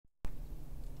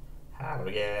Hello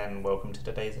again, welcome to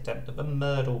today's attempt of a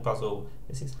Murdle puzzle.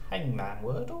 This is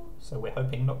Hangman+Wordle, so we're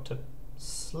hoping not to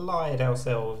slide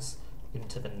ourselves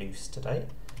into the noose today.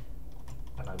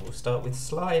 And I will start with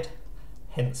slide,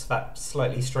 hence that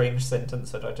slightly strange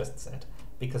sentence that I just said,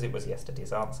 because it was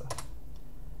yesterday's answer.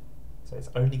 So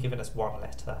it's only given us one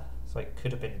letter, so it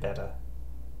could have been better,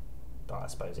 but I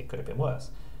suppose it could have been worse.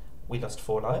 We lost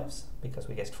 4 lives, because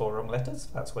we guessed 4 wrong letters.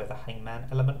 That's where the hangman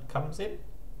element comes in.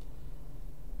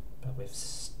 But we've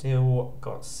still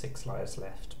got 6 lives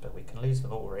left, but we can lose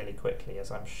them all really quickly, as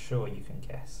I'm sure you can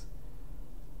guess.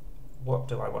 What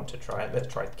do I want to try?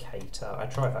 Let's try cater. I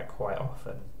try that quite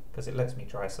often, because it lets me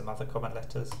try some other common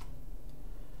letters.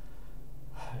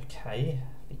 Okay,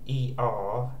 the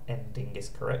ER ending is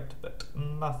correct, but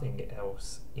nothing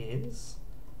else is.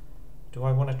 Do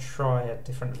I want to try a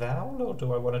different vowel, or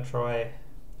do I want to try...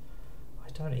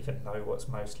 I don't even know what's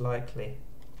most likely.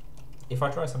 If I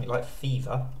try something like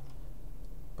fever,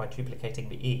 by duplicating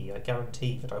the E, I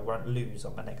guarantee that I won't lose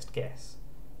on my next guess.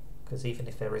 Because even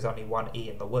if there is only one E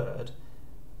in the word,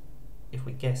 if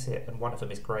we guess it and one of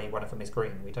them is grey, one of them is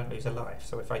green, we don't lose a life.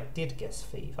 So if I did guess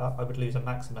fever, I would lose a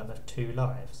maximum of 2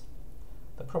 lives.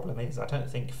 The problem is, I don't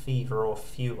think fever or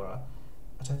fewer,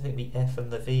 I don't think the F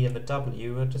and the V and the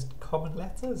W are just common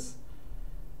letters.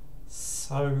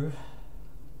 So,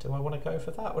 do I want to go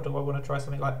for that, or do I want to try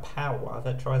something like power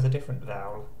that tries a different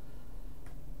vowel?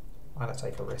 I'm going to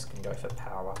take a risk and go for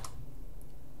power.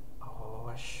 Oh,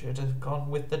 I should have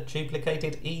gone with the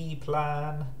duplicated E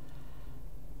plan.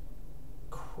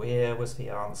 Queer was the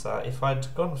answer. If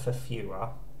I'd gone for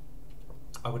fewer,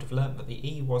 I would have learnt that the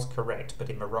E was correct, but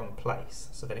in the wrong place,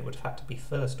 so then it would have had to be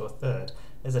first or third.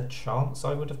 There's a chance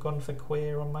I would have gone for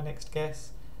queer on my next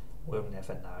guess. We'll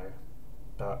never know.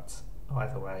 But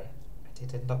either way, I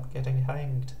did end up getting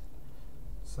hanged.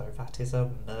 So that is a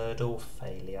Murdle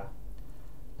failure.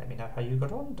 Let me know how you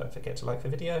got on. Don't forget to like the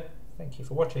video. Thank you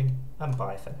for watching, and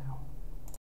bye for now.